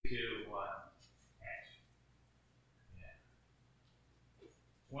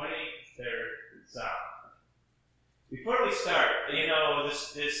Before we start, at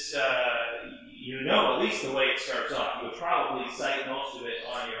least the way it starts off. You'll probably cite most of it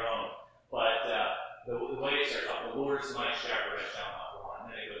on your own, but the way it starts off, the Lord is my shepherd, I shall not want.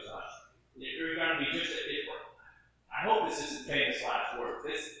 And then it goes on. You're going to be I hope this isn't famous last words.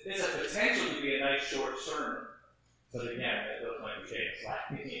 This has a potential to be a nice short sermon. But again, those might be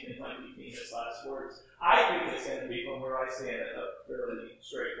famous last words. I think it's going to be, from where I stand, a fairly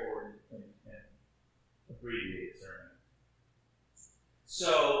straightforward and abbreviated sermon.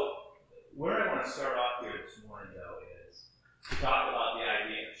 So, where I want to start off here this morning, though, is to talk about the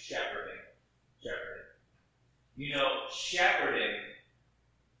idea of shepherding. Shepherding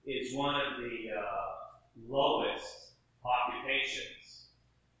is one of the lowest occupations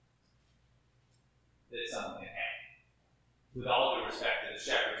that someone can have. With all due respect to the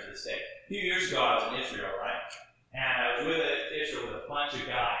shepherds of the state. A few years ago, I was in Israel, right? And I was with Israel with a bunch of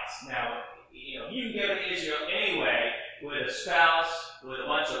guys. Now, you can go to Israel anyway with a spouse, with a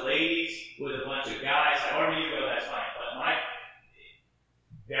bunch of ladies, with a bunch of guys. However you go, that's fine. But my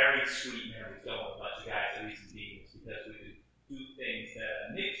very sweet memories going with a bunch of guys, the reason being is because we could do things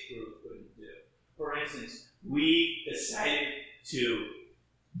that a mixed group couldn't do. For instance, we decided to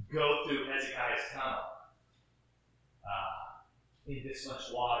go through Hezekiah's tunnel. In this much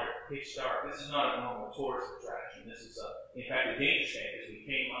water, pitch dark. This is not a normal tourist attraction. This is, in fact, a dangerous thing because we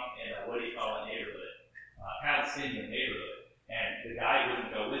came up in a neighborhood, Palestinian neighborhood, and the guy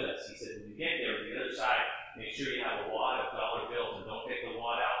wouldn't go with us. He said, when you get there, to the other side, make sure you have a wad of dollar bills and don't take the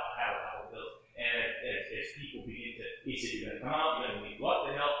wad out and have a dollar bills. And as people begin to, he said, you're going to come out, you're going to go up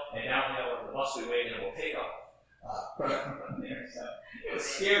the hill and down the hill, and the bus we wait, and we'll take off from there. So it was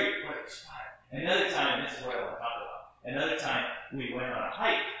scary, but it was fun. Another time, this is what I want to talk about. Another time, we went on a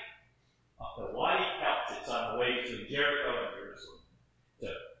hike up the Wadi Kelt. It's on the way between Jericho and Jerusalem.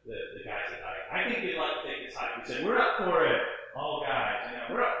 So the guys said, I think you'd like to take this hike. We said, we're up for it. All guys,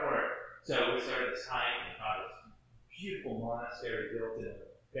 we're up for it. So we started this hike and found this beautiful monastery built in the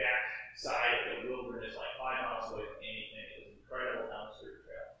back side of the wilderness, like 5 miles away from anything. It was an incredible downstream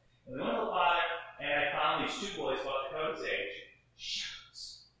trail. And we went to the Father, and I found these two boys about Dakota's age,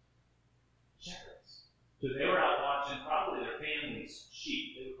 shepherds. So they were out watching probably their family's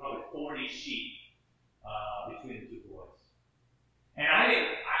sheep. There were probably 40 sheep between the two boys. And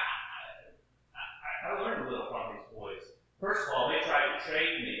I learned a little from these boys. First of all, they tried to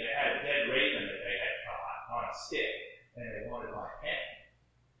trade me. They had a dead raven that they had caught on a stick, and they wanted my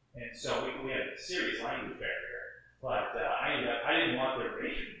pen. And so we had a serious language barrier. But I didn't want their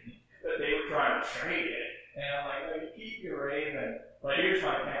raven, but they were trying to trade it. And I'm like, no, you keep your raven, but here's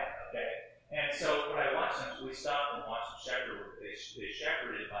my pen, okay? And so when I watched them, we stopped and watched them shepherd. They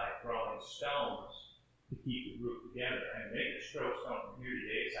shepherded by throwing stones to keep the group together. And they could throw a stone from here to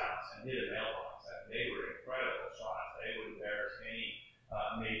Dave's house and hit a mailbox. And they were incredible shots. They would embarrass any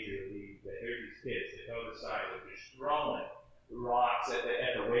major league. But here's these kids. They go to the side. They're just throwing rocks at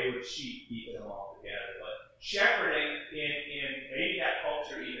the wayward sheep, keeping them all together. But shepherding in maybe that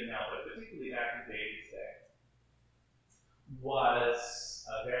culture even now, but particularly back in David's day, was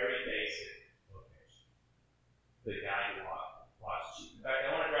a very basic vocation. The guy who watched sheep. In fact,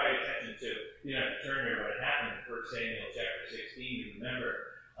 I want to draw your attention to, you don't have to turn here, but it happened in 1 Samuel chapter 16. You remember,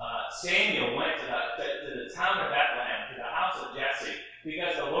 Samuel went to the town of Bethlehem, to the house of Jesse,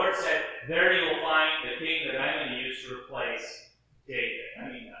 because the Lord said, there you will find the king that I'm going to use to replace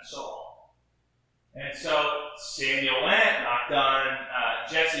Saul. And so Samuel went, knocked on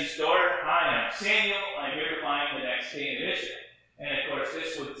Jesse's door. Hi, I'm Samuel. I'm here to find the next king of Israel. And of course,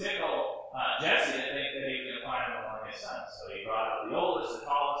 this would tickle Jesse to think that he was going to find him among his sons. So he brought out the oldest, the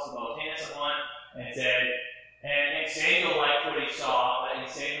tallest, the most handsome one, and said, and Samuel liked what he saw, but in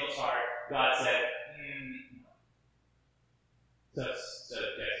Samuel's heart, God said, no. So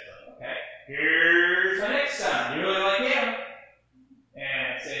Jesse's like, okay, here's my next son. You really like him?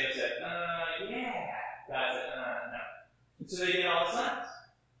 And Samuel said, yeah. God said, no. And so they did all the sons.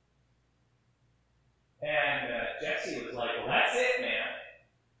 And Jesse was like, well, that's it, man.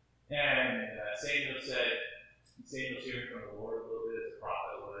 And Samuel's hearing from the Lord a little bit as a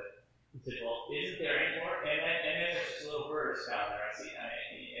prophet would. He said, well, isn't there any more? And then there's this little verse down there. I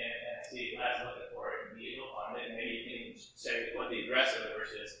see Glad's looking for it, and you'll find it, and maybe you can say what the address of the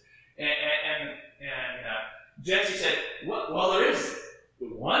verse is. And Jesse said, well, there is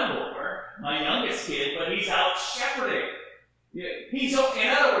one more, my youngest kid, but he's out shepherding. In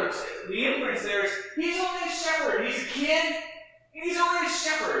other words, the inference there is, he's only a shepherd. He's a kid. He's only a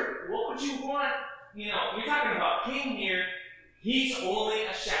shepherd. What would you want? You're talking about king here. He's only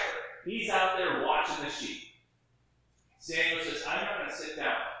a shepherd. He's out there watching the sheep. Samuel says, I'm not going to sit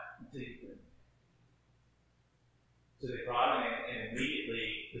down until you bring me. So they brought him in, and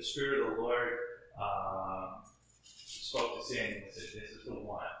immediately the Spirit of the Lord spoke to Samuel and said, "This is the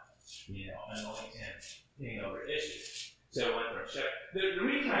one, anoint him king over Israel." So it went from shepherd. The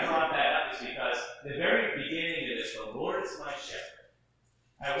reason I brought that up is because the very beginning of this, the Lord is my shepherd.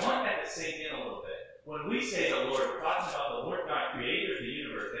 I want that to sink in a little bit. When we say the Lord, we're talking about the Lord God, creator of the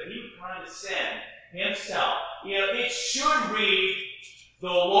universe, that he would condescend himself. It should read, "The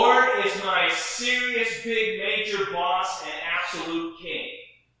Lord is my serious, big, major boss and absolute king,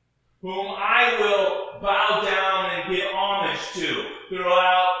 whom I will bow down and give homage to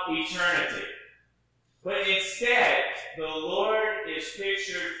throughout eternity." But instead, the Lord is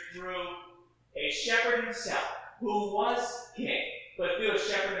pictured through a shepherd himself, who was king. But through a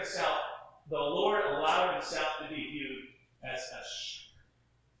shepherd himself, the Lord allowed himself to be viewed as a shepherd.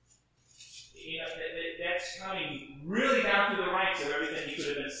 That's coming really down to the ranks of everything he could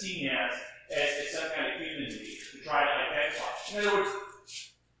have been seen as some kind of human being to try to identify. In other words,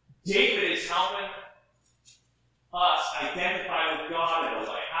 David is helping us identify with God in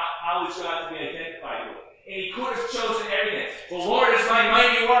a way. How is God to be identified with? And he could have chosen everything. "The Lord is my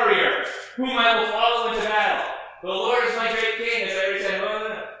mighty warrior, whom I will follow into battle. The Lord is my great king," as I already said.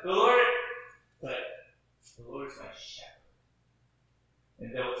 The Lord is my shepherd.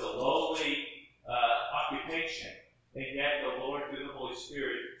 And though it's a lowly occupation, and yet the Lord, through the Holy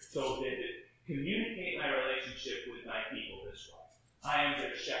Spirit, told David, "Communicate my relationship with my people this way. I am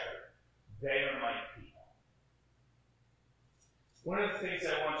their shepherd. They are my people." One of the things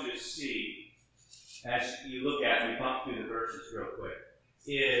I want you to see as you look at, and we bump through the verses real quick,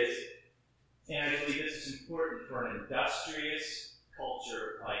 is, and I believe this is important for an industrious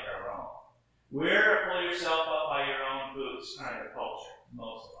culture like our own. We're a pull yourself up by your own boots kind of culture,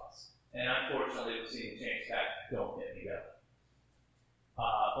 most of us. And unfortunately, we've seen the change that don't get me going.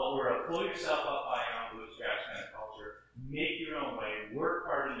 But we're a pull yourself up by your own bootstraps kind of culture. Make your own way, work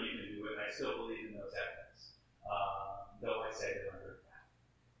hard, and you can do it. And I still believe in those ethics, though I say they're under attack.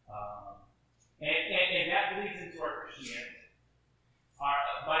 And that bleeds into our Christianity.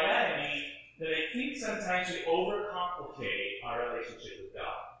 By that I mean that I think sometimes we overcomplicate our relationship with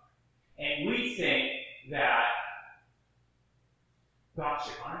God. And we think that, gosh,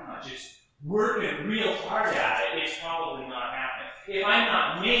 if I'm not just working real hard at it, it's probably not happening. If I'm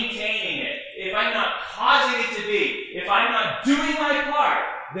not maintaining it, if I'm not causing it to be, if I'm not doing my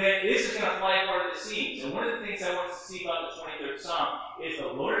part, then this is going to fly apart at the seams. And one of the things I want us to see about the 23rd Psalm is the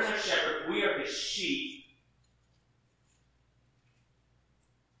Lord is our shepherd, we are his sheep,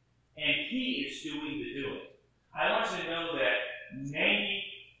 and he is doing the doing. I want you to know that maybe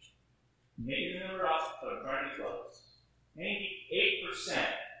the number up, but I'm trying to be close,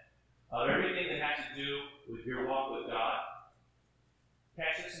 98% of everything that has to do with your walk with God,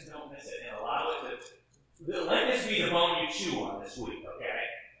 catch this and don't miss it, and allow it to, let this be the bone you chew on this week, okay?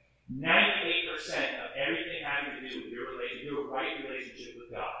 98% of everything having to do with your right relationship with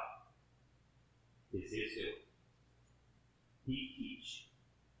God is his doing. He keeps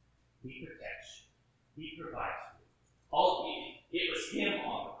you. He protects you. He provides for you. It was him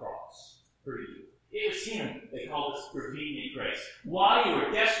on the cross for you. It was him that called us prevenient grace. While you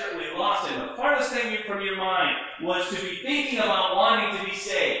were desperately lost and the farthest thing from your mind was to be thinking about wanting to be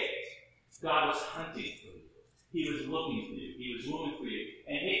saved, God was hunting for you. He was looking for you. He was wooing for you.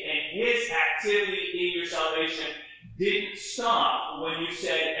 And his activity in your salvation didn't stop when you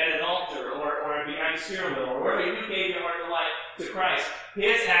said at an altar or behind a steering wheel or wherever you gave your heart to life to Christ.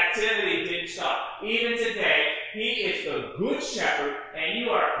 His activity didn't stop. Even today, he is the good shepherd, and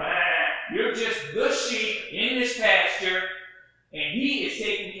you're just the sheep in this pasture, and he is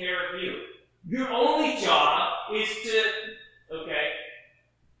taking care of you. Your only job is to,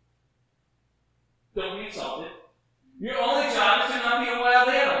 don't be insulted. Your only job is to not be a wild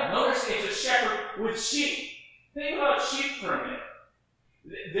animal. Notice it's a shepherd with sheep. Think about sheep for a minute.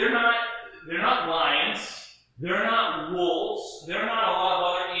 They're not lions. They're not wolves. They're not a lot of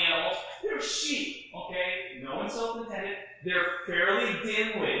other animals. They're sheep, okay? No insult intended. They're fairly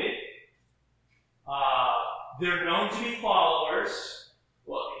dim-witted. They're known to be followers.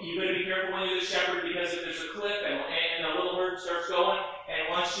 Well, you better be careful when you're the shepherd, because if there's a cliff and the little herd starts going and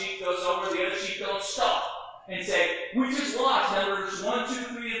one sheep goes over, the other sheep don't stop and say, "We just lost numbers 1, 2,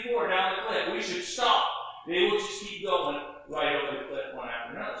 3, and 4 down the cliff. We should stop." They will just keep going right over the cliff one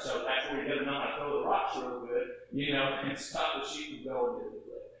after another. So that's where you're going to know how to throw the rocks real good, and stop the sheep from going into the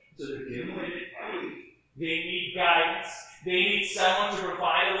cliff. So they're dim-witted. They need guidance. They need someone to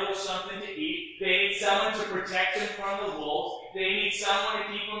provide a little something to eat. They need someone to protect them from the wolves. They need someone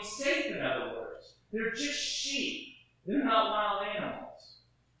to keep them safe, in other words. They're just sheep. They're not wild animals.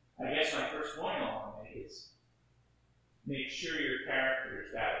 I guess my first point I want to make is make sure your character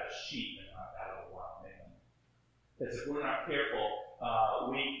is that of a sheep and not that of a wild animal. Because if we're not careful,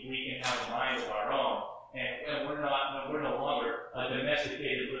 we can have a mind of our own, and we're no longer a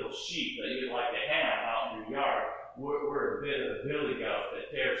domesticated little sheep that you'd like to have out in your yard. We're a bit of a billy goat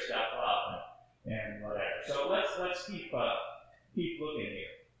that tears stuff up and whatever. So let's keep looking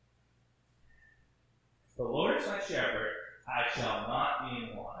here. The Lord is my shepherd, I shall not be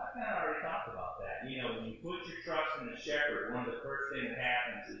in want. I kind of already talked about that. When you put your trust in the shepherd, one of the first things that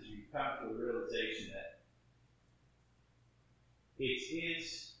happens is you come to a realization that it's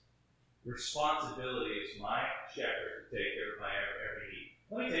his responsibility as my shepherd to take care of my every need.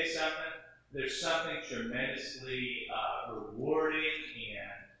 Let me tell you something. There's something tremendously rewarding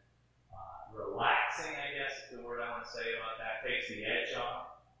and relaxing, I guess is the word I want to say about that. Takes the edge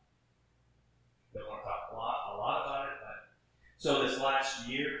off. Don't want to talk a lot about it, but so this last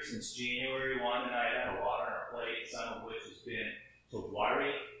year, since January 1, and I had a lot on our plate, some of which has been to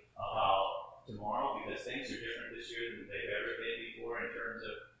worry about tomorrow because things are different this year than they've ever been before in terms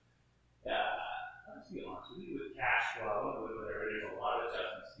of, let's be honest with you, with cash flow, with whatever, there's a lot of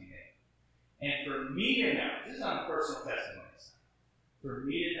adjustments to be made. And for me to know, this is on the personal testimony side, for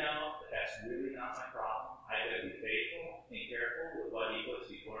me to know that that's really not my problem, I got to be faithful and careful with what he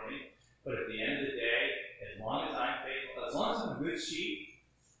puts before me. But at the end of the day, as long as I'm faithful, as long as I'm a good sheep,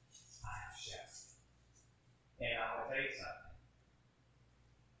 I'm a shepherd. And I will tell you something.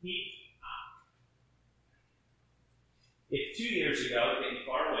 If 2 years ago, getting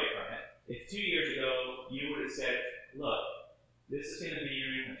far away from it, if 2 years ago you would have said, look, this is going to be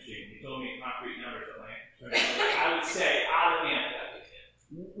your income stream. You told me concrete numbers at I would say, out of hand,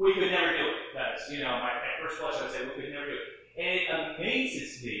 we could never do it. That's, my first blush, I would say, we could never do it. And it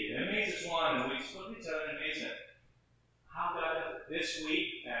amazes me, it amazes one, and we look at each other in amazement. How God does it this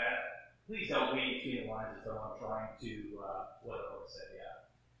week, please don't read between the lines as though I'm trying to,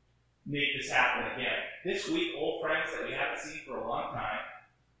 make this happen again. This week, old friends that we haven't seen for a long time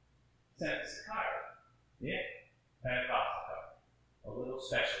sent us a card. Yeah, Pentecostal card. A little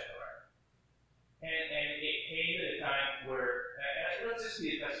special card. And it came at a time where, and let's just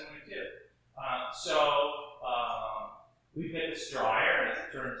be a testimony too. We've got this dryer, and as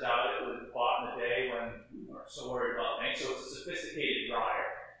it turns out, it was bought in the day when we weren't so worried about things. So it's a sophisticated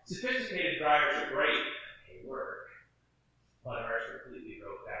dryer. Sophisticated dryers are great. They work. But ours completely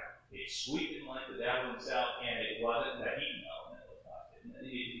broke down. It's squeaking like the devil himself, and it wasn't the heating element that was busted. It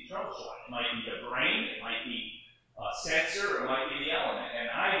needed to be troubleshot. It might be the brain, it might be a sensor, or it might be the element. And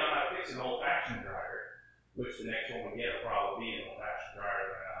I know how to fix an old-fashioned dryer, which the next one we get will probably be an old-fashioned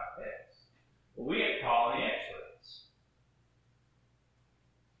dryer that I know how to fix. But we had to call the experts.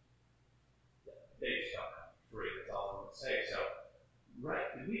 They just don't come free, that's all I'm going to say. So, right,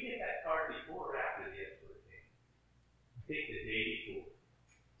 did we get that card before or after the expert came? I think the day before.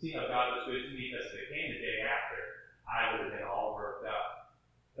 See how God was good to me, because if it came the day after, I would have been all worked up.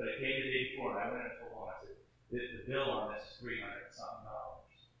 But it came the day before, and I went and told her, I said, the bill on this is $300-something.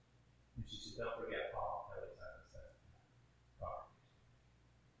 And she said, don't forget, Paul, I'll tell you something.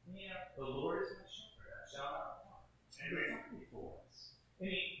 The Lord is my shepherd, I shall not want. And we're happy for us. I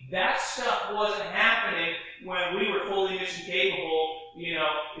mean, that stuff wasn't happening when we were fully mission capable,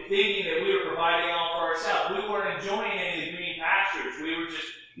 thinking that we were providing all for ourselves. We weren't enjoying any of the green pastures. We were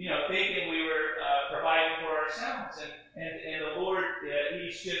just, thinking we were providing for ourselves. And the Lord,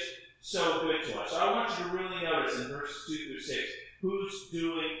 He's just so good to us. So I want you to really notice in verses 2 through 6, who's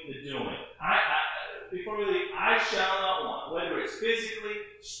doing the doing. Before we leave, I shall not want, whether it's physically,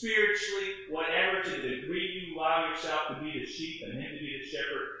 spiritually, whatever, to the degree you allow yourself to be the sheep and Him to be the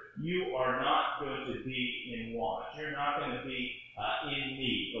shepherd, you are not going to be in want. You're not going to be in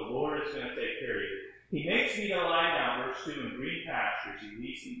need. The Lord is going to take care of you. He makes me to lie down, verse 2, in green pastures. He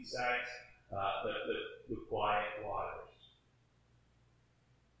leads me beside the quiet waters.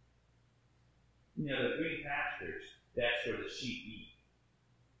 The green pastures, that's where the sheep eat.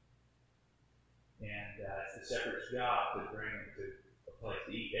 And it's the shepherd's job to bring them to a place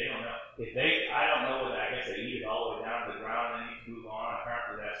to eat. They don't know. I don't know whether, I guess they eat it all the way down to the ground and then need to move on.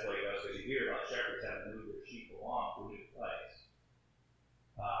 Apparently that's the way it goes, because you hear about shepherds having to move their sheep along to a new place.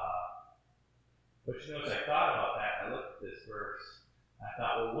 But as I thought about that, I looked at this verse, I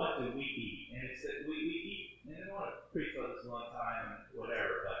thought, well, what do we eat? And it's that we eat, and I don't want to preach about this a long time and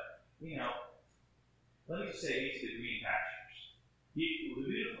whatever, but, let me just say these are the green pastures. The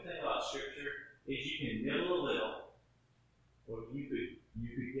beautiful thing about Scripture is you can nibble a little, or you could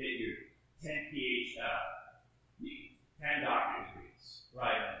get your 10 doctorate degrees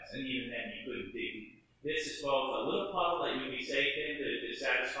right on this, and even then you couldn't dig deep. This is both a little puddle that you'd be safe in to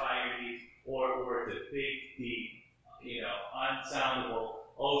satisfy your needs, or it's a big, deep,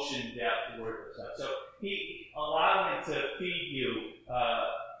 ocean depth worth of stuff. So he allowed him to feed you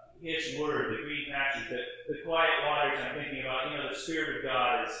his word, the green pastures, the quiet waters. I'm thinking about, the Spirit of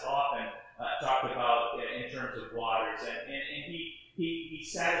God is often talked about in terms of waters, and he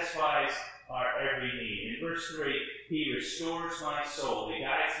satisfies our every need. In verse 3, he restores my soul. He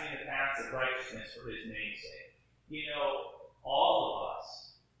guides me in the paths of righteousness for his name's sake. All of us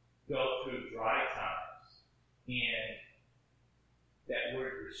go through dry times, and that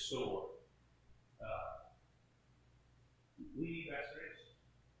word restore, we need restoration.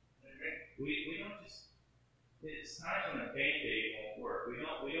 We don't just, it's times when a Band-Aid won't work. We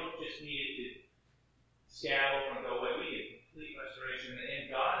don't just need it to scab over and go away. We need complete restoration. And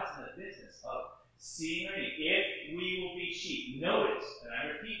God is in the business of seeing our need. If we will be sheep, notice, and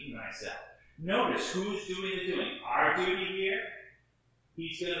I'm repeating myself, notice who's doing the doing. Our duty here,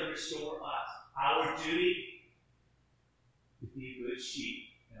 he's going to restore us. Our duty, to be a good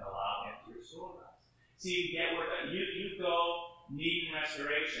sheep and allow him to restore us. See, you get where you go needing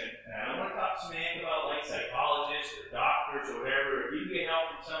restoration, and I don't want to talk to man about like psychologists or doctors or whatever. If you can get help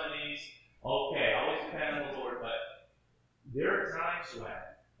from some of these, okay, always depend on the Lord, but there are times when,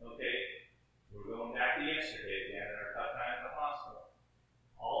 we're going back to yesterday again at our tough time at the hospital.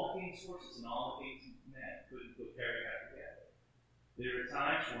 All the king's horses and all the king's men couldn't go carry that together. There are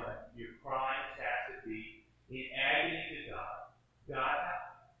times when your cry has to be in agony to God. God help.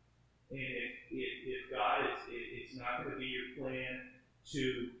 And if God, it's not going to be your plan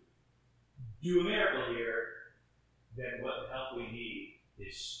to do a miracle here, then what the help we need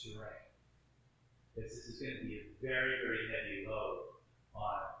is strength. Because this is going to be a very, very heavy load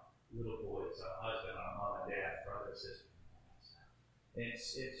on little boys, on husband, on mom and dad, brother, sister, and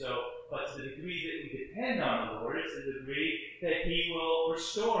so, but to the degree that we depend on the Lord, it's the degree that he will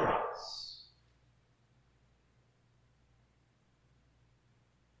restore us.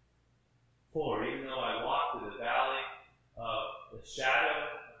 For even though I walk through the valley of the shadow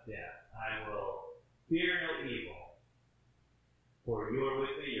of death, I will fear no evil. For you are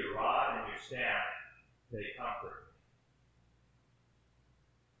with me, your rod and your staff, they comfort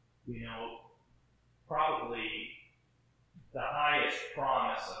me. Probably the highest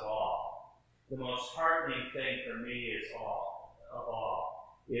promise of all, the most heartening thing for me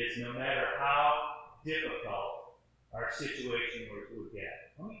is no matter how difficult our situation would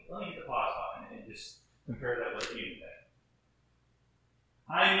get. Let me hit the pause button and just compare that with a human thing.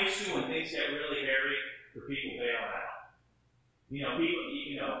 I'm used to when things get really hairy for people bailing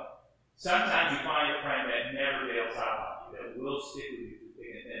out. Sometimes you find a friend that never bails out on you, that will stick with you through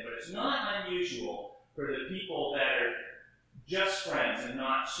thick and thin. But it's not unusual for the people that are just friends and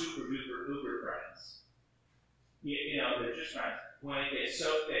not super duper uber friends. They're just friends. When it gets so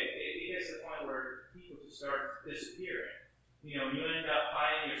thick, it gets to the point where people just start disappearing. You end up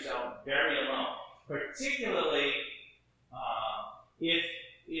finding yourself very alone, particularly if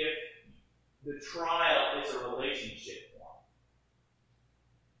the trial is a relationship one.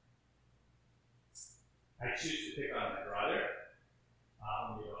 I choose to pick on my brother,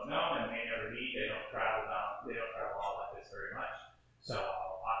 whom you don't know and may never meet. They don't travel all like this very much. So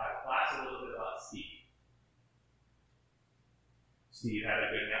I'll have a class a little bit about Steve. Steve had a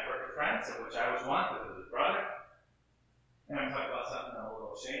good network of friends, of which I was one, because of his brother. And I'm talking about something I'm a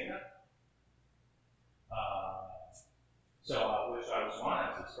little ashamed of. Which I was one,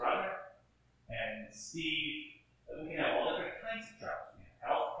 I was his brother. And Steve, we can have all different kinds of troubles. We can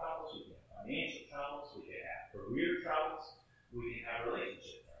have health troubles, we can have financial troubles, we can have career troubles, we can have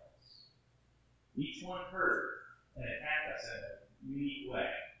relationship troubles. Each one hurt and attacked us in a unique way.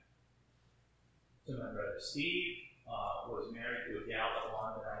 So my brother Steve was married to a gal that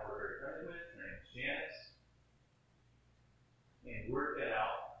I was very friendly with. Her name is Janice. And worked it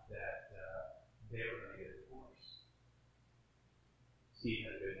out that they were going to get a divorce. Steve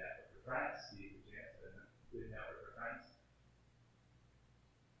had a good network of friends. Steve and Janice had a good network of friends.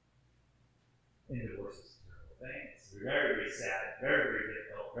 And divorce is a terrible thing. It's very, very sad, very, very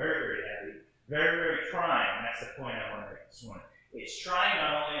difficult, very, very heavy, very, very trying. And that's the point I want to make this morning. It's trying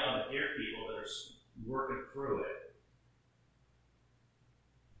not only on the dear people that are working through it,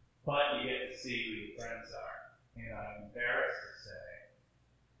 but you get to see who your friends are. And I'm embarrassed to say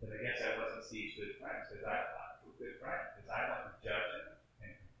that I guess I wasn't Steve's good friend, because I thought he was a good friend, because I went to judge him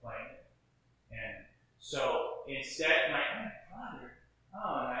and complain. And so instead, my brother,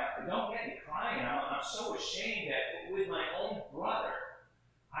 and don't get me crying, I'm so ashamed that with my own brother,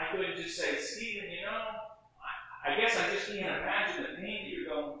 I couldn't just say, Stephen, I guess I just can't imagine the pain that you're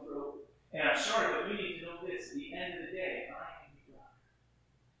going through, and I'm sorry, but you need to know this, at the end of the day, I am your brother,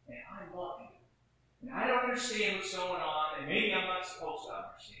 and I love you. And I don't understand what's going on, and maybe I'm not supposed to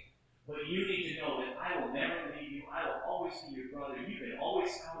understand. But you need to know that I will never leave you. I will always be your brother. You can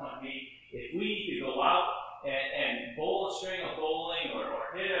always count on me. If we need to go out and bowl a string of bowling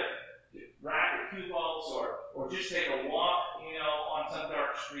or hit a rack of cue balls or just take a walk, on some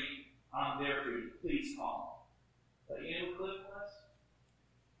dark street, I'm there for you. Please call me. But you know who Cliff was?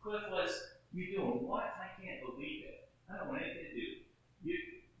 Cliff was, you doing what? I can't believe it. I don't want anything to do.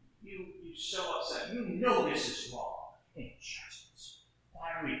 You're so upset. You know this is wrong. And judgments.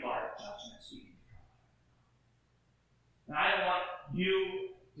 Fiery fire judgments we can come. Now I don't want you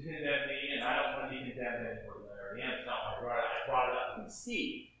to condemn me, and I don't want to be condemned anymore than Larry. It's not my brother. I brought it up with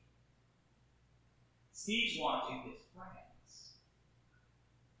Steve. Steve's watching his friends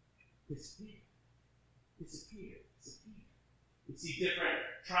disappear. You see, different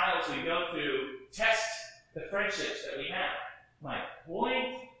trials we go through test the friendships that we have. My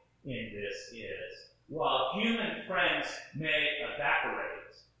point in this is, while human friends may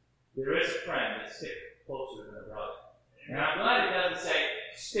evaporate, there is a friend that sticks closer than a brother. And I'm glad it doesn't say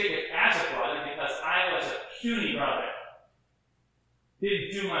stick it as a brother, because I was a puny brother.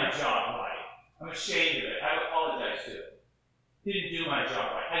 Didn't do my job right. I'm ashamed of it. I apologize to it. Didn't do my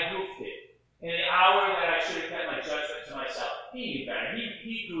job right. I goofed it. In the hour that I should have kept my judgment to myself, he knew better.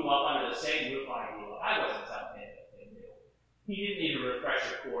 He grew up under the same roof I grew up. I wasn't something that he knew. He didn't need a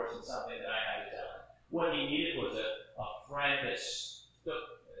refresher course in something that I had to tell him. What he needed was a friend that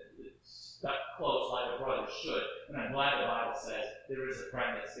stuck close like a brother should. And I'm glad the Bible says there is a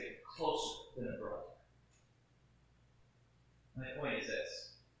friend that sticks closer than a brother. My point is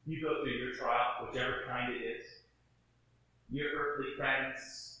this. You go through your trial, whichever kind it is. Your earthly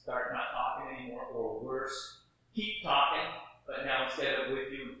friends start not talking anymore, or worse, keep talking, but now instead of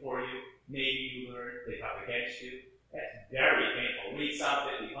with you and for you, maybe you learn they talk against you. That's very painful. Read Psalm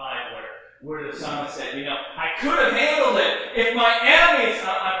 55 where the psalmist said, I could have handled it if my enemies,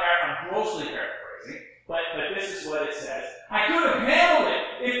 I'm grossly paraphrasing, but this is what it says. I could have handled it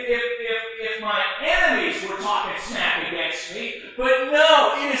if my enemies were talking smack against me, but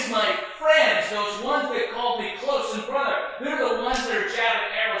no, it is my friends, those ones that called me close and brother. They're the ones that are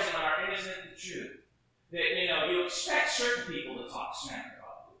jabbing arrows in our innocent and truth. That, you expect certain people to talk smack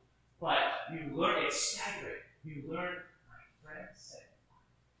about you, but you learn, it's staggering. You learn, my friends said,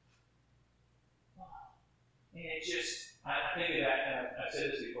 wow. And it just, I think of that, and I've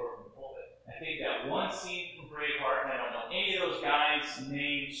said this before from the pulpit, I think that one scene from Braveheart, and I don't know any of those guys'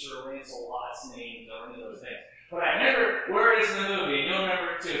 names, Sir Lancelot's names, or any of those things, but I remember where it is in the movie, and you'll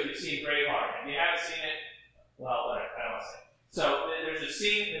remember it too if you've seen Braveheart. If you haven't seen it, well, I don't want to say it. So there's a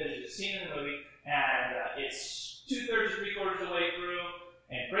scene in the movie, and it's 2/3 or 3/4 of the way through,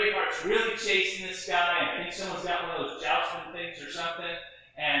 and Braveheart's really chasing this guy, and I think someone's got one of those jousting things or something,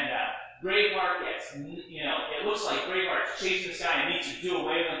 and Braveheart gets, it looks like Braveheart's chasing this guy and needs to do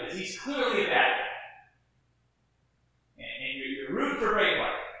away with him because he's clearly a bad guy. And you're rooting for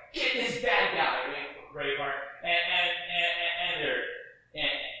Braveheart. Get this bad guy, Braveheart. And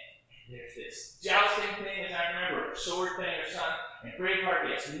there's this jousting thing, as I remember, or a sword thing or something, and Braveheart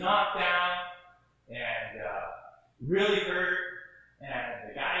gets knocked down and really hurt, and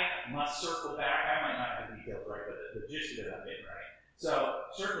the guy must circle back. I might not have the details right, but the gist of it I'm getting right. So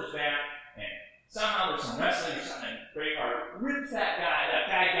circles back, and somehow there's some wrestling or something, and Braveheart rips that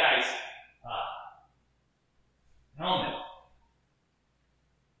bad guy's helmet.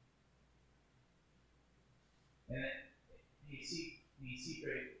 And then you see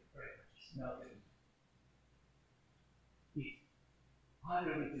Braveheart just melted. How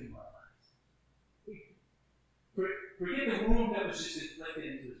did we do our lives? Forget the wound that was just inflicted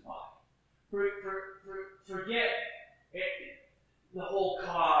into his body. Forget the whole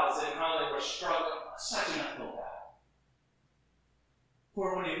cause and how they were struggling. Such an uphill battle.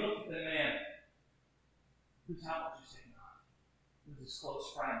 For when he looked at the man whose helmet was taken off, was his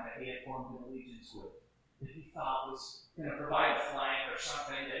close friend that he had formed an allegiance with, that he thought was going to provide a flank or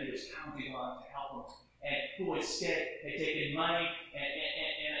something that he was counting on to help him, and who instead had taken money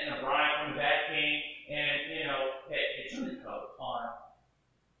and a bribe from the bad king, and had turned the coat on.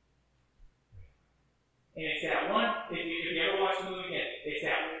 And it's that one, if you ever watch the movie again,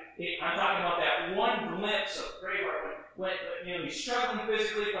 I'm talking about that one glimpse of Braveheart when he's struggling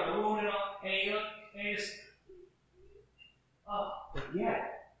physically from the wound and all, and he just, forget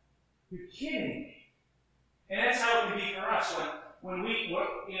it. You're kidding me. And that's how it can be for us when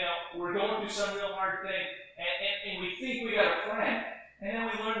we're going through some real hard thing, and we think we got a friend, and then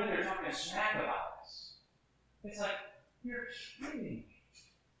we learn that they're talking smack about us. It's like, you're kidding me.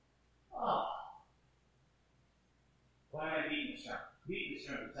 Why am I beating this term? Beating this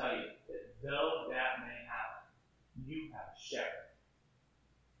term to tell you that though that may happen, you have a shepherd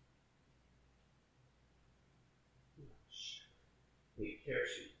He cares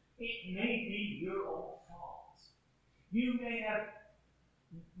for you. It may be your own fault. You may have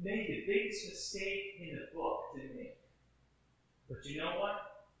made the biggest mistake in the book to make. But you know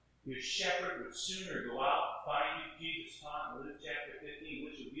what? Your shepherd would sooner go out and find you. Jesus taught in Luke chapter 15,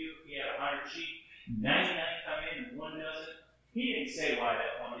 which would be if he had 100 sheep, 99 come in and one doesn't. He didn't say why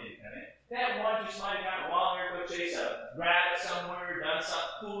that one didn't come in. That one just might have gotten wild here, go chase a rabbit somewhere, done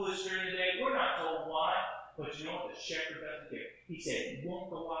something foolish during the day. We're not told why. But you know what? The shepherd doesn't care. He said, he won't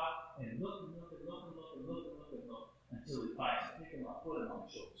go out and look and look and look and look and look and look and look until he finds him. Pick him up, put him on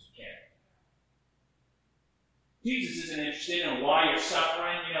the shoulders and carry him. Jesus isn't interested in why you're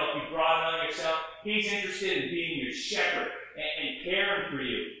suffering, if you brought it on yourself. He's interested in being your shepherd and caring for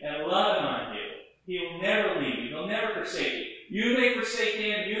you and loving on you. He will never leave you. He'll never forsake you. You may forsake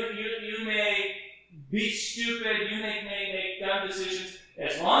him. You may be stupid. You may make dumb decisions.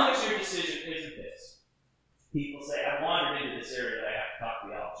 As long as your decision isn't this. People say, I wandered into this area that I have to talk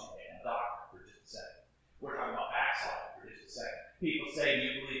theology and doctrine for just a second. We're talking about backsliding for just a second. People say, do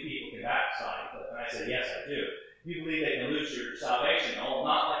you believe people can backslide? And I said, yes, I do. You believe they can lose your salvation? Oh,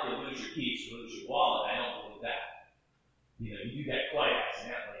 not like you lose your keys, you lose your wallet. I don't believe that. You do that quite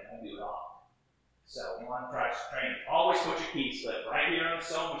accidentally, and I do it often. So, one tries to train you. Always put your key slip right here on the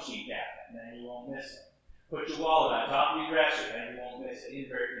sewing machine cabinet, and then you won't miss it. Put your wallet on top of your dresser, and you won't miss it.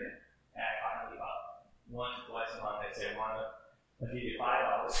 Invert it. And finally, about once or twice a month, they say, I'll give you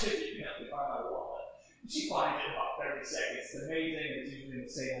 $5 if you help me find my wallet. She finds it in about 30 seconds. It's amazing. It's usually in the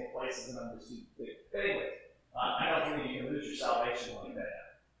same old places, and I'm just too big. But anyway, I don't believe you can lose your salvation like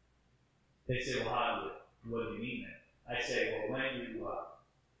that. They say, well, what do you mean then? I say, well, when you,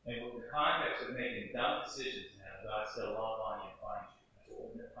 and with the context of making dumb decisions now, God still love on you and find you. That's what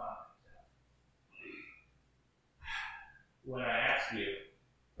we're in the context of. When I ask you,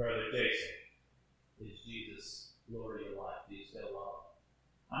 Brother Jason, is Jesus Lord of your life? Do you still love him?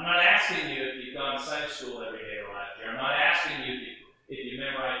 I'm not asking you if you've gone to Sunday school every day of last year. I'm not asking you if you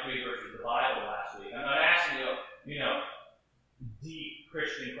memorized 3 verses of the Bible last week. I'm not asking you, deep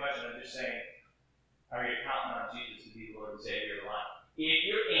Christian question. I'm just saying, are you counting on Jesus to be the Lord and Savior of your life? If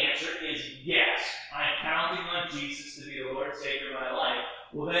your answer is yes, I'm counting on Jesus to be the Lord and Savior of my life,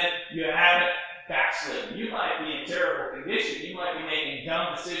 well then you haven't backslidden. You might be in terrible condition. You might be making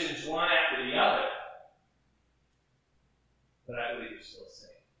dumb decisions one after the other. But I believe you're still saved.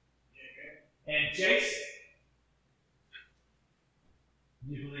 And Jason,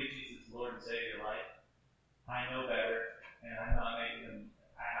 do you believe Jesus is Lord and Savior of your life? I know better, and I'm not making him.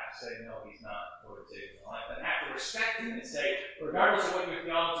 I have to say, no, he's not Lord and Savior of my life. But I have to respect him and say, regardless of what your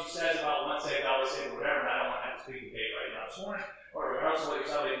theology says about once saved, always saved, or whatever, and I don't want to have to speak debate right now this morning, or regardless of what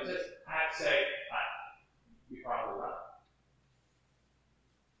your salvation says, I have to say, you're probably right.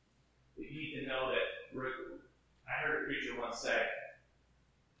 But you need to know that, I heard a preacher once say,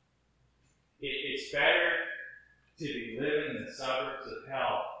 it's better to be living in the suburbs of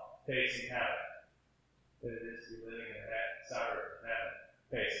hell facing heaven than it is to be living in the suburbs of heaven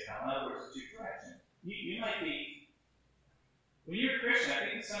facing hell. In other words, it's two directions. You might be, when you're a Christian, I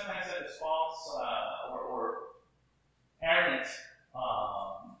think you sometimes have this false or errant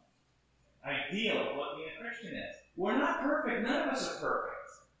ideal of what being a Christian is. We're not perfect. None of us are perfect.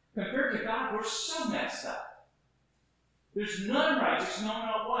 Compared to God, we're so messed up. There's none righteous, no,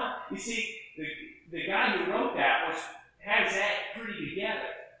 not one. You see, the guy who wrote that had his act pretty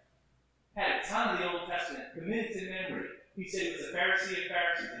together. Had a ton of the Old Testament committed to memory. He said he was a Pharisee of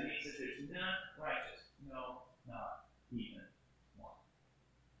Pharisees, and he said there's none righteous. No, not even one.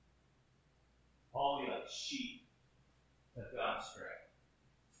 All we like sheep have gone astray.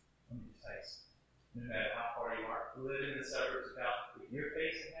 Let me just tell you something. No matter how far you are, living in the suburbs of hell, if you're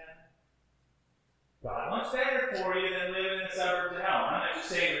facing heaven, God wants better for you than living in the suburbs of hell. I'm not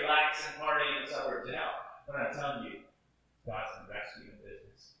just saying relax and party in the suburbs of hell. But I'm telling you, God's in the rescuing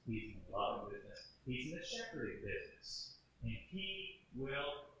business. He's in the loving business. He's in the shepherding business. And He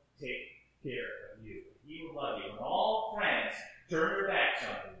will take care of you. He will love you. When all friends turn their backs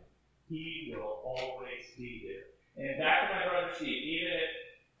on you, He will always be there. And back to my brother Steve, even if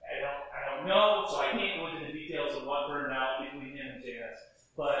I don't know, so I can't go into the details of what burned out between him and Janice.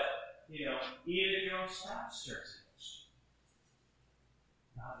 But even if your own spouse turns against you,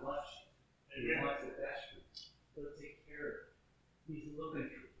 God loves you. He wants the best for you. He'll take care of you. He's looking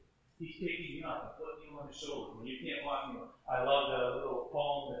for you. He's picking you up and putting you on his shoulder. When you can't walk, I love the little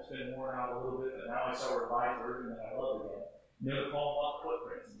poem that's been worn out a little bit, but now I saw a revised version that I love again. The poem about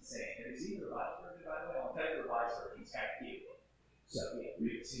footprints in the sand. Have you seen the revised version, by the way? I'll tell you the revised version. It's kind of cute. So,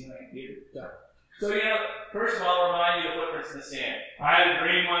 read it. See what I can do? So, first of all, remind you of the footprints in the sand. I had a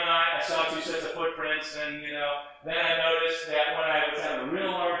dream one night. I saw 2 sets of footprints, and, then I noticed that when I was a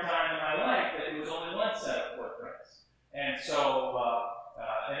real hard time in my life that there was only one set of footprints. And so,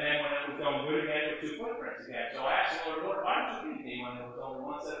 and then when it was going good again, there were two footprints again. So I asked the Lord, why don't you lead me when there was only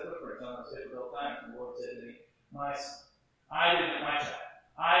one set of footprints on those difficult times? And the Lord said to me, my son, I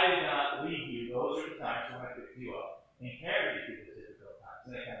did not lead you. Those are the times when I picked you up and carried you through the difficult times.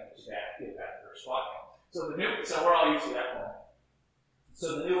 And they kind of feel bad for squatting. So we're all used to that one.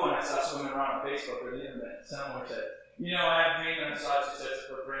 So the new one I saw swimming around on Facebook or the internet, someone said, I have a dream and I saw two sets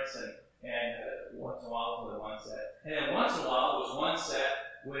of footprints, and once in a while it was one set. And then once in a while it was one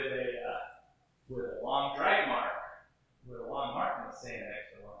set with a long drag mark, with a long mark and standing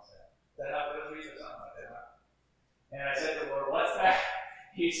next to one set. Is that how it was? Or something like that? Huh? And I said to the Lord, what's that?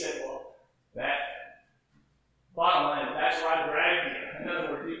 He said, well, that bottom line is that's where I dragged you. In other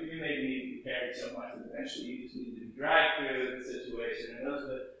words, you may need to be carried so much that eventually you just need to be dragged through the situation. And those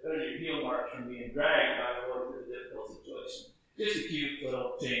are your heel marks from being dragged by the Lord through the difficult situation. Just a cute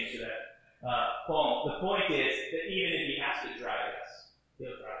little change to that poem. The point is that even if he has to drag us,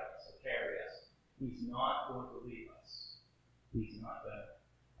 he'll drag us, he'll carry us. He's not going to leave us. He's not going to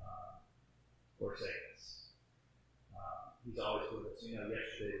forsake us. He's always with us.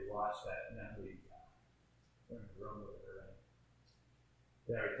 Yesterday we watched that young lady in the room with her, and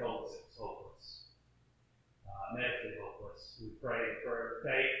Barry told us it was hopeless. Medically hopeless. We prayed for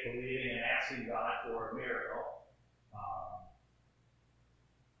faith, believing and asking God for a miracle.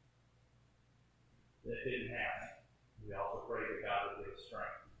 That didn't happen. We also prayed that God would give us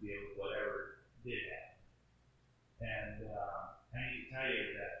strength to deal with whatever did happen. And I need to tell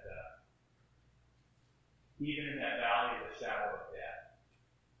you that even in that valley of the shadow of death,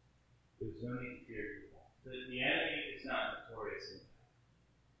 there's no need to fear evil. The enemy is not notorious in that.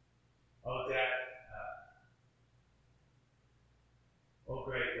 Oh, death. Oh,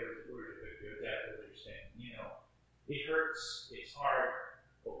 great, where's your victory? Oh, death, where's your sting? It hurts, it's hard,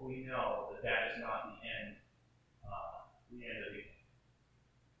 but we know that is not the end of the game.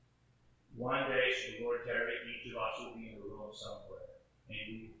 One day, should the Lord tarry, each of us will be in a room somewhere, and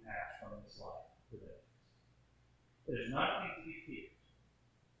we will pass from this life to the next. There's nothing to be feared.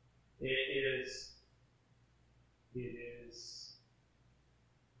 It is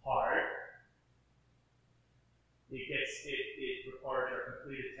hard. It requires our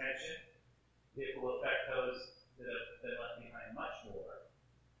complete attention. It will affect those that have been left behind much more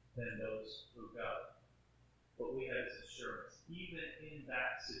than those who go. But we have this assurance, even in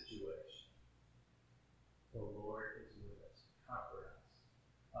that situation, the Lord is with us, comfort us.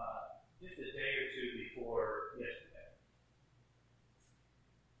 Just a day or two before yesterday,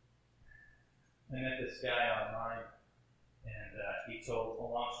 I met this guy online, and he told, a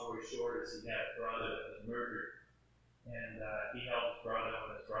long story short, is he had a brother that was murdered, and he helped his brother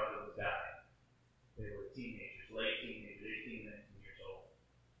when his brother was dying. They were teenagers, late teenagers, 18, 19 years old.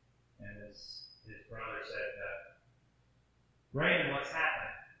 And his brother said, Raymond, what's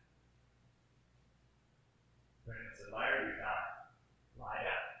happened? Raymond said, Larry, you're dying. Lie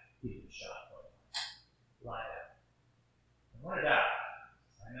down. He's been shot. Lie down. I want to die.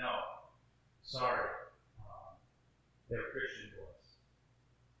 I know. Sorry. They were Christian boys.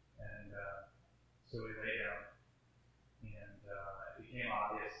 And so we lay down. And it became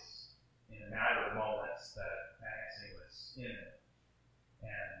obvious in a matter of moments that passing was imminent.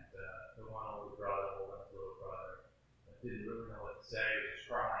 And the one older brother, the little brother, didn't really know what to say. He was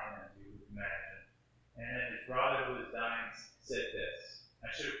crying, as you would imagine. And then his brother, who was dying, said this.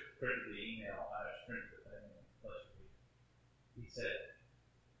 I should have printed the email. I should have printed the thing. He said,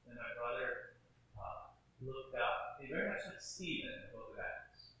 then my brother looked up. He very much like Stephen in the book of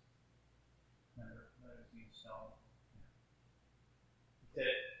Acts. Remember his name Stone? He said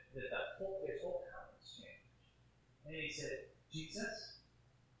that his whole countenance changed. And he said, Jesus?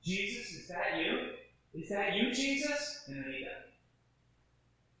 Jesus, is that you? Is that you, Jesus? And then he died.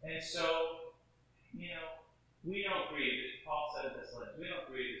 And so, we don't grieve, as Paul said in this letter, we don't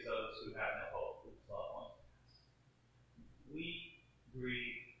grieve as those who have no hope whose loved ones pass. We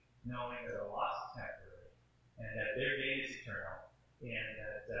grieve knowing that our loss is temporary, and that their gain is eternal, and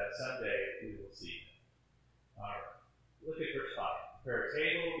that someday we will see them. All right. Look at verse 5. Prepare a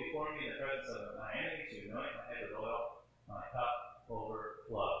table before me in the presence of my enemies. You anoint my head with oil, my cup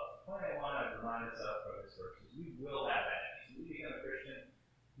overflows. What I want to remind us of from this verse is you will have enemies. When you become a Christian,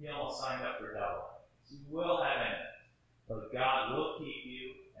 you almost signed up for double. You will have enemies, but God will keep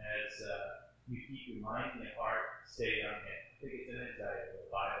you as you keep your mind and your heart stayed on Him. I think it's in Isaiah,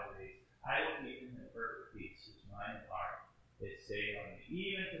 the Bible reads, I will keep him in perfect peace, whose mind and heart is stayed on me,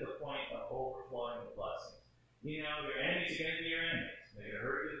 even to the point of overflowing with blessings. Your enemies are going to be your enemies. They're going to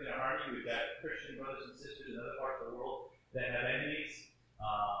hurt you, they're going to harm you. We've got Christian brothers and sisters in other parts of the world that have enemies.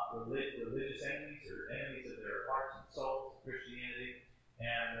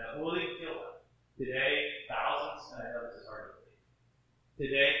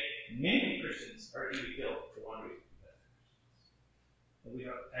 We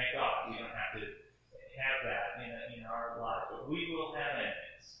don't, thank God, we don't have to have that in our lives. But we will have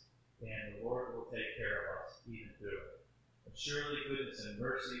enemies, and the Lord will take care of us even through it. And surely goodness and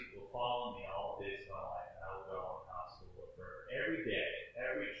mercy will follow me all the days of my life, and I will dwell in the house of the Lord forever. Every day,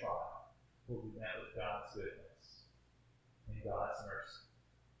 every trial will be met with God's goodness and God's mercy.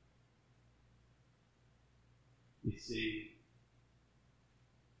 You see,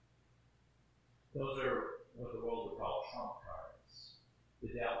 those are what the world would call trump cards.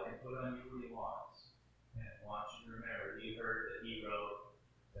 The devil can put on you what he wants. And I want you to remember, you heard that he wrote,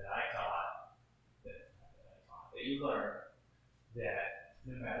 that I taught, that you learned, that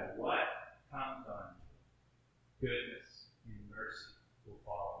no matter what comes on you, goodness and mercy will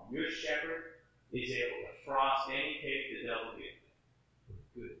follow you. Your shepherd is able to frost any cake the devil gives you with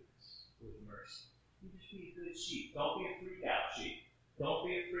goodness, with mercy. You just be a good sheep. Don't be a freak out sheep. Don't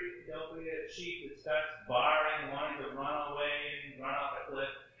be a sheep that starts barring, wanting to run away and run off a cliff.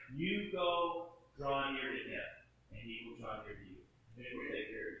 You go draw near to him, and he will draw near to you. And he will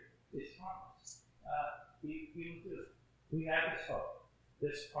take care of you. It's promise. He will do it. We have this hope,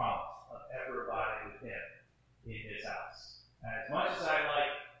 this promise of ever abiding with him in his house. And as much as I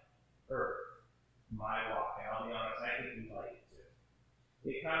like earth, my walk, and I'll be honest, I think we like it too.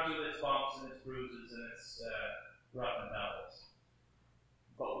 It comes with its bumps and its bruises and its rough and tumbles.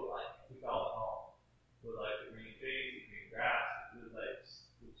 But we like it. We call it home. We like the green trees, the green grass, the blue lakes,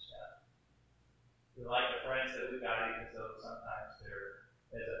 blue stuff. We like the friends that we got, even though sometimes they're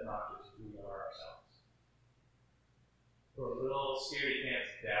as obnoxious as we are ourselves. We're a little scaredy pants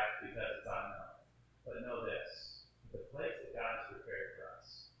to death because it's unknown. But know this, the place that God has prepared for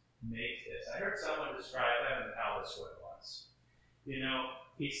us makes this. I heard someone describe heaven and hell this way once. You know,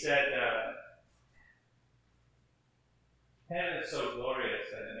 he said, heaven is so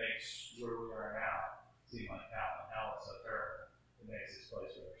glorious that it makes where we are now seem like hell, and hell is so terrible it makes this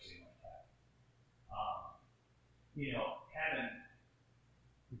place where we seem like heaven. You know, heaven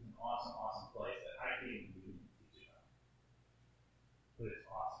is an awesome, awesome place that I can't even begin to teach about. But it's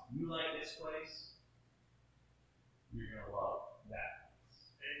awesome. You like this place, you're going to love that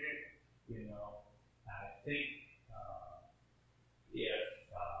place. Amen. You know, I think if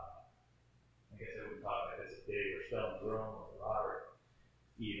I guess I wouldn't talk about this if Dave were still in the room with Robert,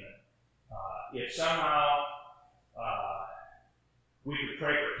 even. If somehow we could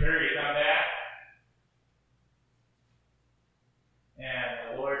pray for Terry to come back,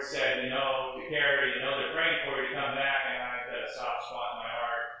 and the Lord said, to Carrie, they're praying for you to come back, and I've got a soft spot in my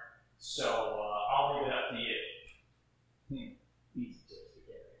heart, so I'll leave it up to you. Easy just to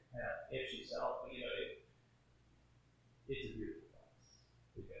Carrie. If she's healthy, it's a beautiful place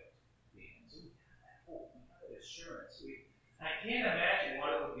to go. So we have that hope, we have that assurance. I can't imagine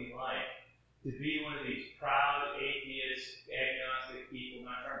what it would be like to be one of these proud, atheist, agnostic people,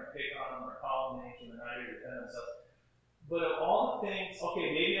 not trying to pick on them or call them names when they're not here to defend themselves. But of all the things,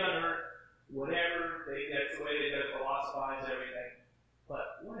 okay, maybe on earth, whatever, that's the way they got to philosophize everything.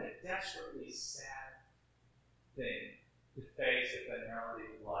 But what a desperately sad thing to face the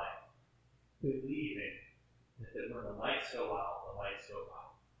finality of life. Believing that when the lights go out, the lights go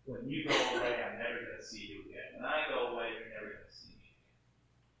out. When you go away, I'm never going to see you again. When I go away, you're never going to see me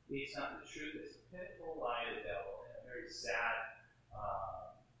again. It's not the truth. It's a pitiful lie of the devil and a very sad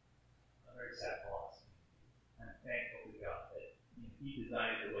philosophy. I'm thankful to God that he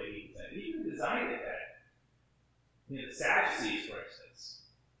designed it the way he designed it. He even designed it that. The Sadducees, for instance,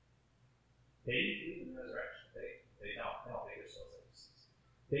 they didn't believe in the resurrection. They don't think they're still Sadducees.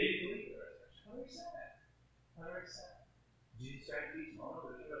 They didn't believe in the resurrection. How very sad. How very sad. Jesus tried to teach them,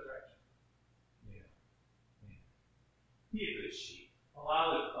 there's a resurrection. Be a good sheep.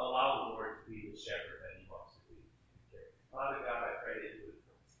 Allow the Lord to be the shepherd that he wants to be. Father God, I pray that you would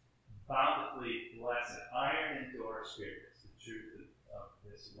bountifully bless and iron into our spirits the truth of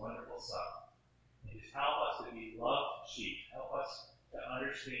this wonderful Son. And just help us to be loved sheep. Help us to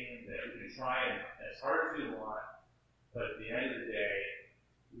understand that we can try as hard as we want, but at the end of the day,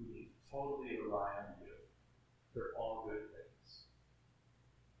 we can totally rely on you for all good things.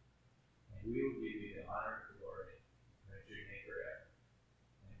 And we will give you the honor and glory and praise your name forever.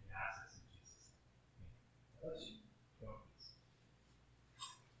 And we ask this in Jesus' name. Amen. Bless you. Go in peace.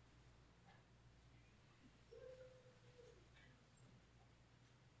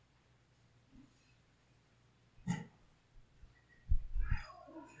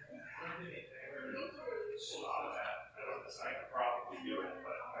 Slow that. I don't decide.